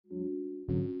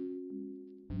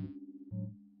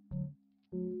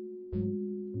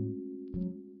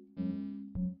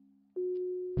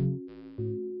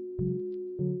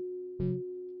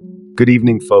Good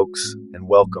evening, folks, and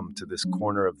welcome to this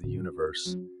corner of the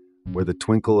universe where the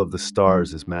twinkle of the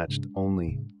stars is matched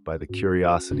only by the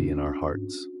curiosity in our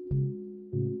hearts.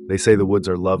 They say the woods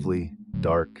are lovely,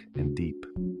 dark, and deep.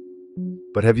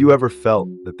 But have you ever felt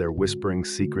that they're whispering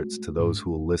secrets to those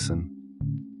who will listen?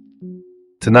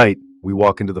 Tonight, we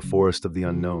walk into the forest of the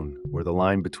unknown, where the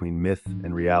line between myth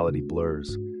and reality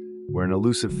blurs, where an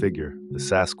elusive figure, the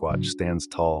Sasquatch, stands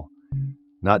tall,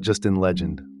 not just in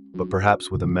legend, but perhaps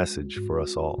with a message for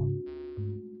us all.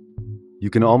 You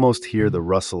can almost hear the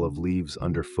rustle of leaves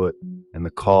underfoot and the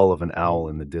call of an owl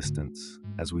in the distance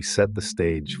as we set the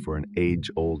stage for an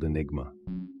age-old enigma.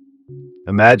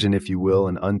 Imagine, if you will,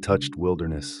 an untouched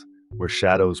wilderness where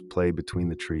shadows play between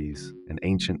the trees and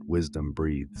ancient wisdom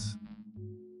breathes.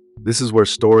 This is where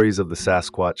stories of the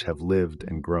Sasquatch have lived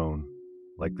and grown,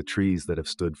 like the trees that have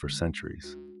stood for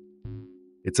centuries.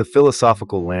 It's a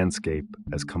philosophical landscape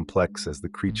as complex as the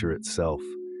creature itself,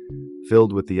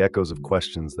 filled with the echoes of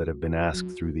questions that have been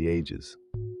asked through the ages.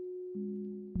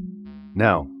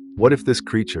 Now, what if this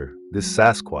creature, this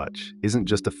Sasquatch, isn't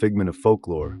just a figment of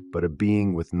folklore, but a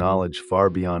being with knowledge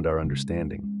far beyond our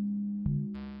understanding?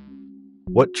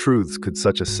 What truths could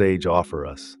such a sage offer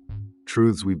us?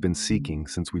 Truths we've been seeking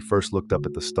since we first looked up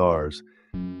at the stars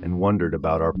and wondered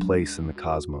about our place in the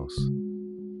cosmos.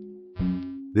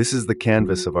 This is the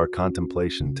canvas of our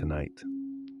contemplation tonight.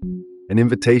 An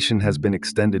invitation has been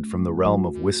extended from the realm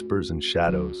of whispers and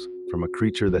shadows, from a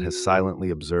creature that has silently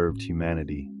observed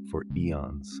humanity for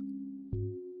eons.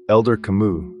 Elder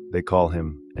Kamooh, they call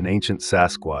him, an ancient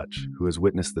Sasquatch who has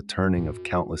witnessed the turning of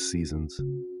countless seasons.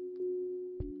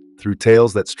 Through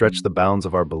tales that stretch the bounds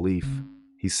of our belief,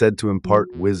 he's said to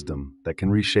impart wisdom that can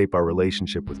reshape our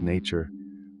relationship with nature,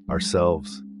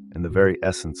 ourselves, and the very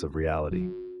essence of reality.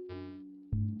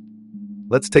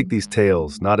 Let's take these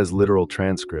tales not as literal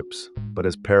transcripts, but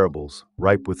as parables,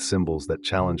 ripe with symbols that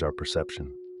challenge our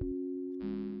perception.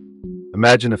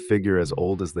 Imagine a figure as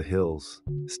old as the hills,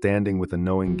 standing with a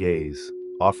knowing gaze,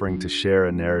 offering to share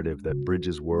a narrative that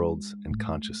bridges worlds and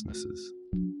consciousnesses.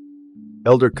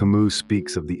 Elder Kamooh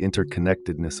speaks of the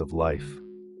interconnectedness of life,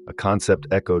 a concept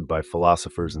echoed by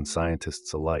philosophers and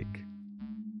scientists alike.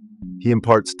 He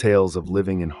imparts tales of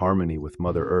living in harmony with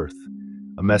Mother Earth,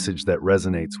 a message that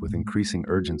resonates with increasing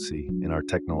urgency in our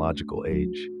technological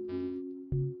age.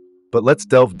 But let's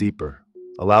delve deeper,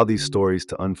 allow these stories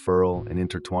to unfurl and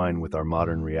intertwine with our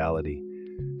modern reality,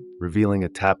 revealing a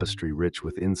tapestry rich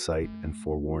with insight and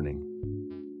forewarning.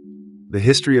 The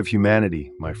history of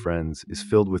humanity, my friends, is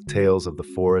filled with tales of the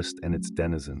forest and its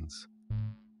denizens.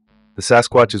 The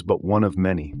Sasquatch is but one of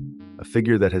many, a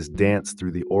figure that has danced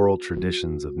through the oral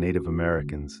traditions of Native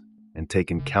Americans and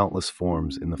taken countless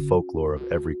forms in the folklore of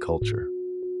every culture.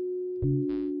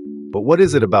 But what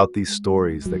is it about these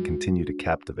stories that continue to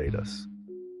captivate us?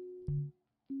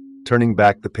 Turning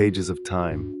back the pages of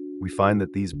time, we find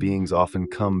that these beings often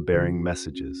come bearing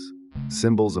messages,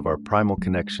 symbols of our primal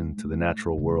connection to the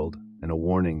natural world and a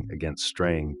warning against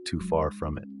straying too far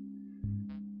from it.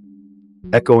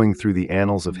 Echoing through the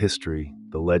annals of history,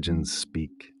 the legends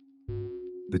speak.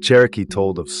 The Cherokee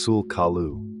told of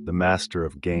Kamooh, the master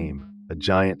of game, a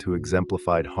giant who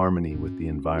exemplified harmony with the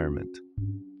environment.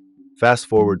 Fast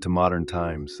forward to modern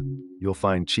times, you'll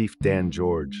find Chief Dan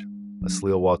George, a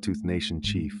Tsleil-Waututh Nation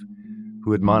chief,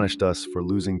 who admonished us for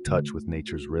losing touch with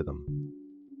nature's rhythm.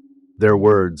 Their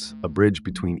words, a bridge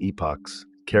between epochs,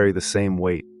 carry the same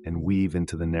weight and weave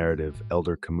into the narrative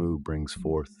Elder Kamooh brings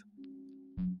forth.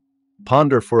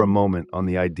 Ponder for a moment on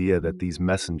the idea that these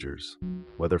messengers,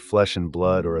 whether flesh and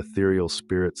blood or ethereal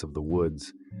spirits of the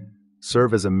woods,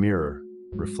 serve as a mirror,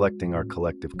 reflecting our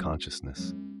collective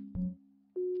consciousness.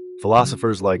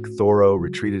 Philosophers like Thoreau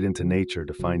retreated into nature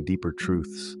to find deeper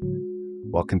truths,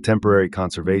 while contemporary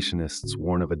conservationists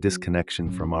warn of a disconnection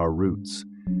from our roots,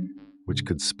 which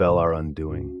could spell our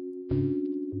undoing.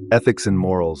 Ethics and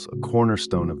morals, a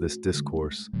cornerstone of this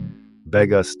discourse,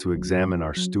 beg us to examine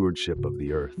our stewardship of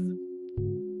the earth.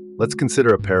 Let's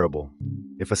consider a parable.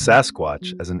 If a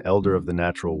Sasquatch, as an elder of the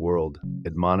natural world,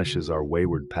 admonishes our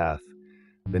wayward path,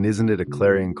 then isn't it a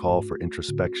clarion call for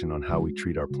introspection on how we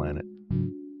treat our planet?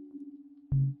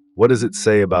 What does it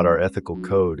say about our ethical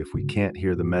code if we can't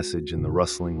hear the message in the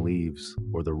rustling leaves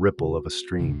or the ripple of a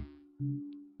stream?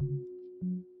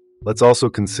 Let's also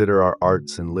consider our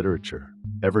arts and literature,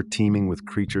 ever teeming with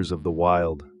creatures of the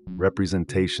wild,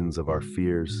 representations of our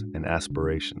fears and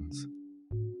aspirations.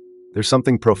 There's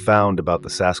something profound about the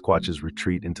Sasquatch's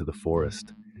retreat into the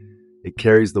forest. It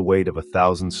carries the weight of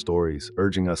 1,000 stories,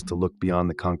 urging us to look beyond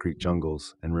the concrete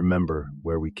jungles and remember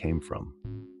where we came from.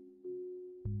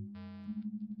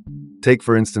 Take,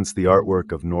 for instance, the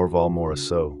artwork of Norval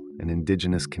Morisseau, an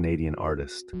indigenous Canadian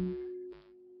artist.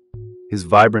 His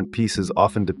vibrant pieces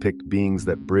often depict beings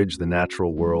that bridge the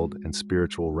natural world and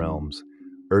spiritual realms,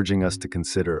 urging us to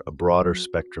consider a broader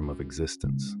spectrum of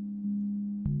existence.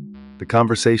 The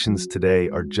conversations today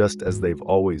are just as they've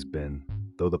always been,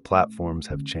 though the platforms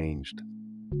have changed.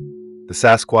 The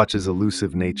Sasquatch's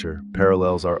elusive nature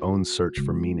parallels our own search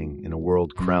for meaning in a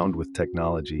world crowned with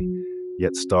technology,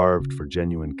 yet starved for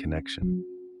genuine connection.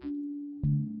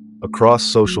 Across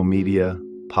social media,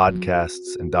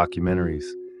 podcasts, and documentaries,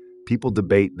 people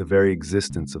debate the very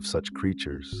existence of such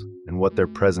creatures and what their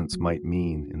presence might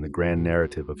mean in the grand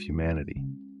narrative of humanity.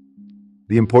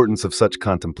 The importance of such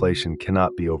contemplation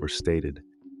cannot be overstated.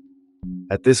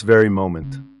 At this very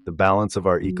moment, the balance of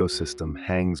our ecosystem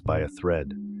hangs by a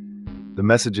thread. The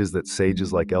messages that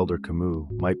sages like Elder Kamooh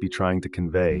might be trying to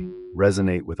convey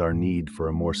resonate with our need for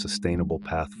a more sustainable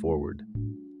path forward.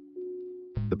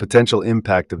 The potential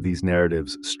impact of these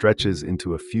narratives stretches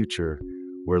into a future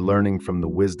where learning from the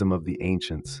wisdom of the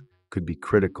ancients could be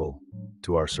critical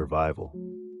to our survival.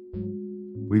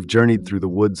 We've journeyed through the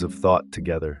woods of thought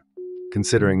together,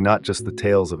 considering not just the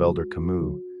tales of Elder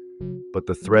Kamooh, but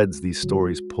the threads these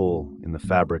stories pull in the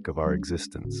fabric of our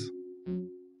existence.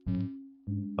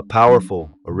 A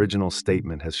powerful, original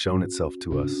statement has shown itself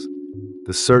to us.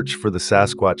 The search for the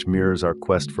Sasquatch mirrors our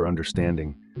quest for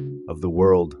understanding of the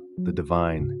world, the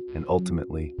divine, and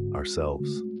ultimately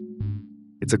ourselves.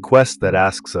 It's a quest that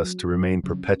asks us to remain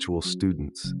perpetual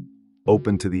students,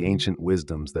 open to the ancient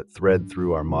wisdoms that thread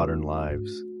through our modern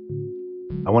lives.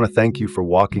 I want to thank you for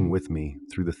walking with me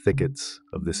through the thickets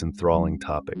of this enthralling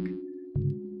topic.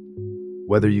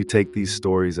 Whether you take these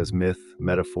stories as myth,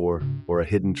 metaphor, or a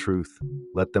hidden truth,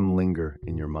 let them linger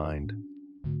in your mind.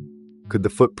 Could the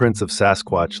footprints of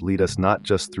Sasquatch lead us not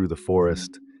just through the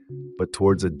forest, but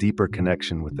towards a deeper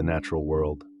connection with the natural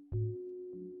world?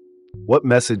 What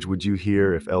message would you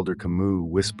hear if Elder Kamooh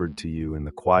whispered to you in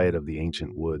the quiet of the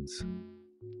ancient woods?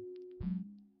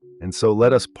 And so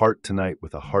let us part tonight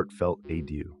with a heartfelt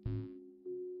adieu.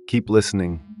 Keep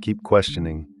listening, keep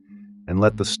questioning, and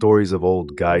let the stories of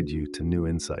old guide you to new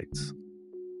insights.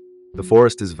 The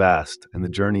forest is vast and the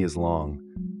journey is long,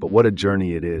 but what a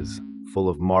journey it is, full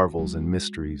of marvels and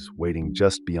mysteries waiting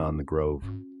just beyond the grove.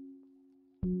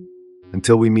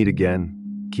 Until we meet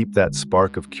again, keep that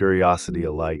spark of curiosity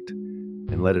alight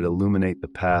and let it illuminate the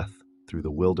path through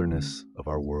the wilderness of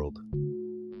our world.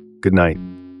 Good night.